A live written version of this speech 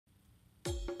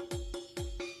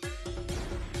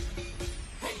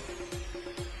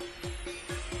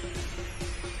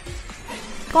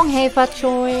Gong hei fat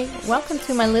choi! Welcome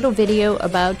to my little video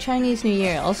about Chinese New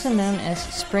Year, also known as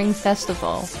Spring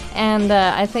Festival. And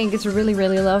I think it's really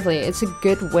lovely. It's a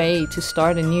good way to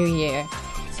start a new year.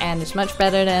 And it's much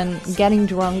better than getting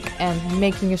drunk and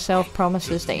making yourself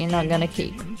promises that you're not gonna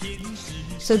keep.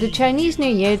 So the Chinese New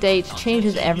Year date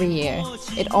changes every year.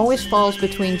 It always falls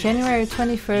between January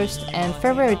 21st and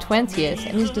February 20th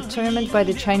and is determined by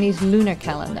the Chinese lunar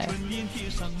calendar.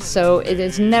 So it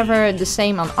is never the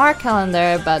same on our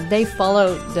calendar, but they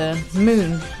follow the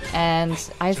moon, and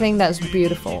I think that's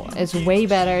beautiful. It's way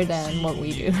better than what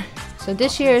we do. So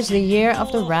this year is the year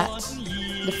of the rat,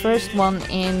 the first one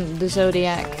in the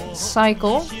zodiac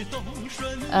cycle.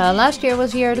 Last year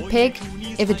was year of the pig.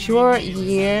 If it's your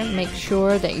year, make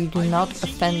sure that you do not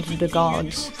offend the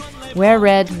gods. Wear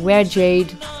red, wear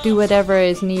jade, do whatever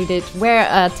is needed.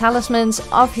 Wear talismans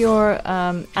of your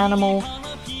animal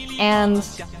and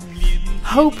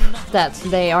hope that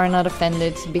they are not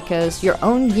offended, because your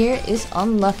own year is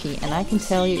unlucky, and I can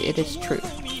tell you it is true.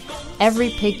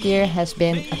 Every pig year has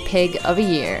been a pig of a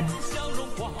year.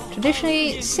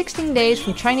 Traditionally, 16 days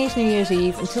from Chinese New Year's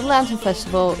Eve until Lantern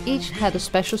Festival each had a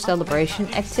special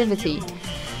celebration activity.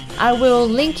 I will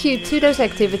link you to those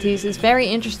activities. It's very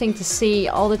interesting to see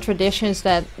all the traditions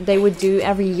that they would do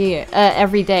every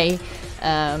day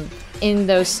in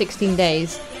those 16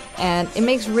 days. And it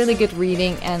makes really good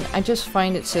reading, and I just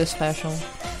find it so special.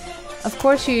 Of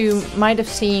course, you might have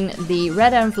seen the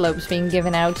red envelopes being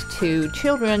given out to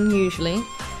children usually.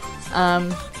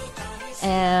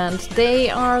 And they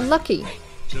are lucky.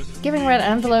 Giving red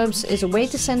envelopes is a way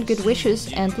to send good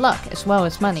wishes and luck, as well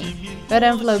as money. Red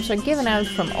envelopes are given out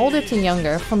from older to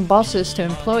younger, from bosses to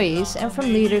employees, and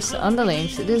from leaders to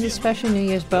underlings. It is a special New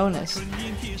Year's bonus.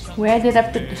 Where did I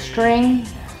put the string?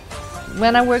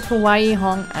 When I worked for YE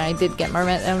Hong, I did get my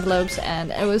red envelopes,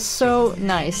 and it was so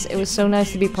nice. It was so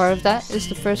nice to be part of that. It's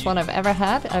the first one I've ever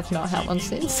had. I've not had one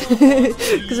since,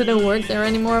 because I don't work there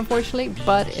anymore, unfortunately,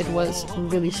 but it was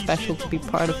really special to be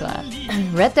part of that.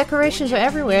 Red decorations are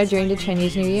everywhere during the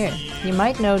Chinese New Year. You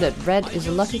might know that red is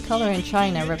a lucky color in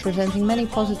China, representing many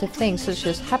positive things such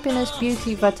as happiness,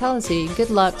 beauty, vitality, good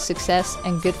luck, success,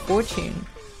 and good fortune.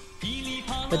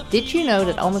 But did you know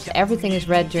that almost everything is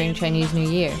red during Chinese New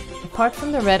Year? Apart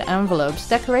from the red envelopes,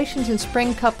 decorations and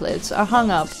spring couplets are hung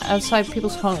up outside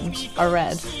people's homes are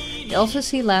red. You also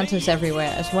see lanterns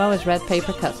everywhere, as well as red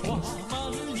paper cuttings.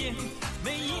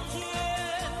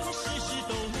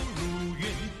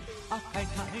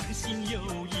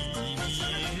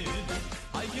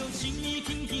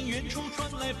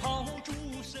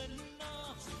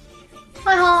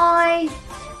 Hi!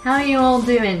 How are you all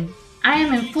doing? I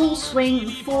am in full swing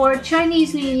for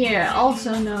Chinese New Year,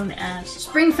 also known as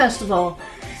Spring Festival,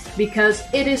 because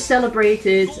it is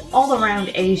celebrated all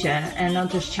around Asia, and not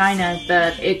just China,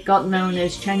 but it got known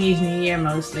as Chinese New Year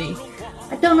mostly.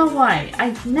 I don't know why.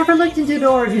 I never looked into the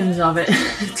origins of it,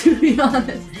 to be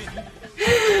honest.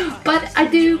 But I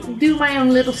do my own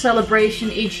little celebration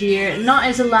each year, not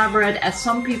as elaborate as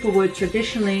some people would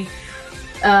traditionally.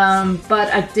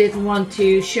 But I did want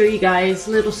to show you guys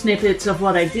little snippets of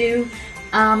what I do.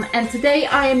 And today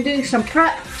I am doing some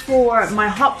prep for my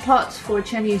hot pot for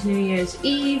Chinese New Year's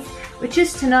Eve, which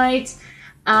is tonight.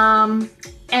 And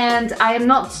I am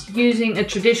not using a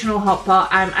traditional hot pot.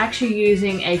 I'm actually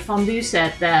using a fondue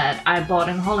set that I bought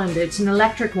in Holland. It's an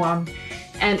electric one.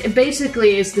 And it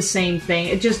basically is the same thing.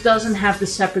 It just doesn't have the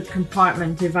separate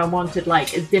compartment if I wanted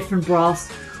like a different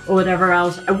broth or whatever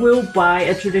else. I will buy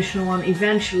a traditional one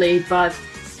eventually, but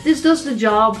this does the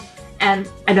job and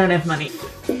I don't have money.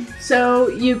 So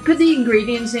you put the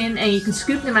ingredients in and you can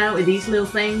scoop them out with these little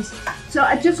things. So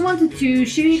I just wanted to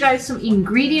show you guys some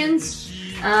ingredients,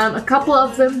 a couple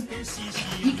of them.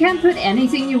 You can put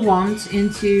anything you want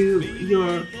into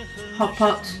your hot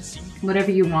pot, whatever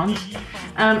you want.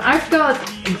 I've got,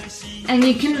 and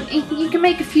you can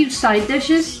make a few side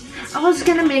dishes. I was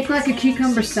gonna make like a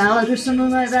cucumber salad or something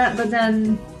like that, but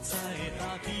then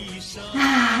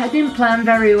I didn't plan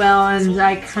very well and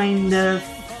I kind of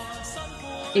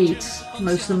ate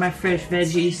most of my fresh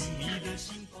veggies.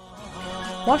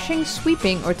 Washing,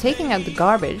 sweeping, or taking out the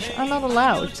garbage are not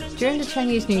allowed. During the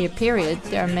Chinese New Year period,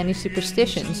 there are many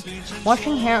superstitions.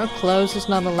 Washing hair or clothes is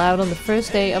not allowed on the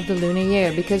first day of the lunar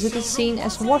year because it is seen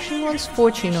as washing one's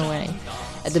fortune away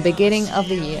at the beginning of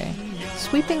the year.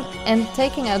 Sweeping and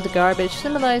taking out the garbage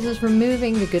symbolizes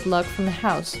removing the good luck from the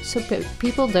house, so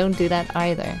people don't do that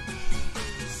either.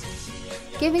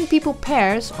 Giving people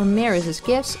pears or mirrors as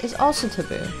gifts is also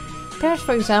taboo. Pears,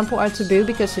 for example, are taboo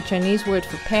because the Chinese word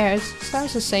for pears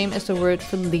sounds the same as the word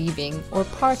for leaving or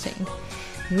parting.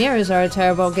 Mirrors are a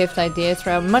terrible gift idea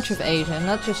throughout much of Asia,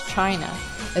 not just China.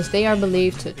 as they are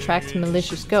believed to attract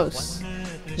malicious ghosts.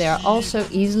 They are also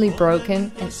easily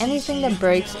broken, and anything that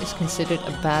breaks is considered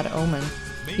a bad omen.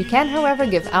 You can, however,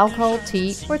 give alcohol,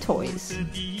 tea, or toys.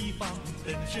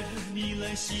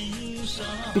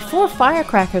 Before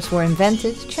firecrackers were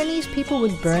invented, Chinese people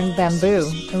would burn bamboo.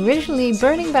 Originally,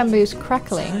 burning bamboo's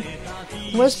crackling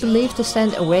was believed to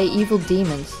send away evil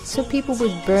demons, so people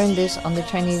would burn this on the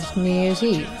Chinese New Year's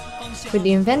Eve. With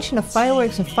the invention of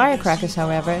fireworks and firecrackers,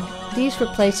 however, these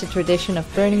replaced the tradition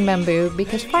of burning bamboo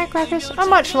because firecrackers are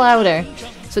much louder,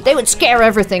 so they would scare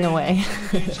everything away.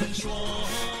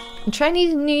 On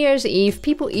Chinese New Year's Eve,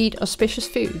 people eat auspicious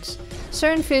foods.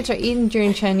 Certain foods are eaten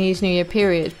during Chinese New Year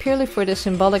period purely for the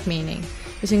symbolic meaning.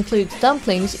 This includes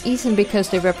dumplings, eaten because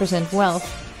they represent wealth,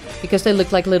 because they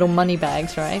look like little money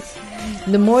bags, right?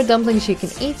 The more dumplings you can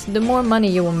eat, the more money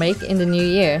you will make in the new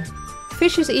year.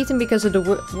 Fish is eaten because of the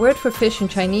word for fish in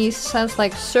Chinese sounds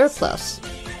like surplus.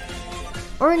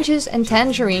 Oranges and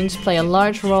tangerines play a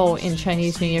large role in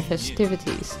Chinese New Year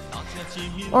festivities.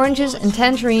 Oranges and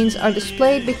tangerines are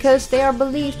displayed because they are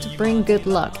believed to bring good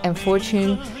luck and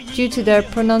fortune due to their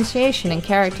pronunciation and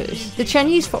characters. The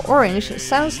Chinese for orange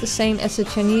sounds the same as the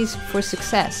Chinese for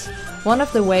success. One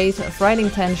of the ways of writing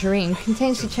tangerine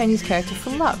contains the Chinese character for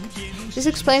luck. This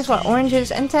explains why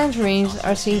oranges and tangerines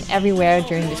are seen everywhere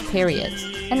during this period,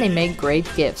 and they make great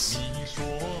gifts.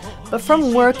 But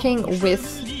from working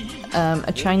with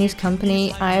a Chinese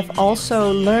company, I have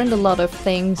also learned a lot of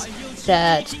things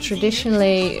that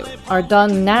traditionally are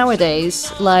done nowadays,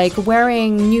 like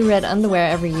wearing new red underwear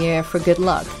every year for good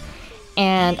luck.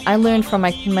 And I learned from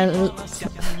my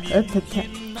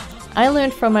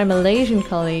Malaysian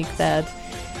colleague that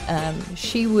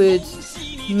she would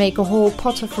make a whole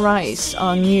pot of rice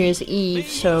on New Year's Eve,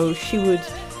 so she would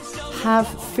have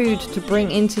food to bring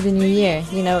into the new year.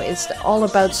 You know, it's all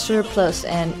about surplus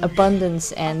and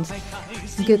abundance and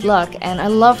good luck, and I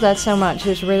love that so much.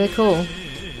 It's really cool.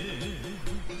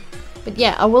 But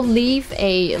yeah, I will leave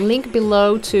a link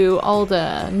below to all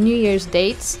the New Year's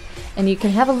dates, and you can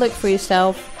have a look for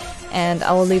yourself, and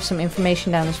I will leave some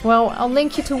information down as well. I'll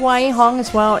link you to Wai Hong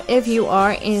as well if you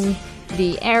are in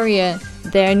the area.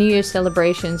 Their New Year's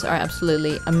celebrations are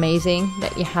absolutely amazing,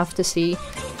 that you have to see.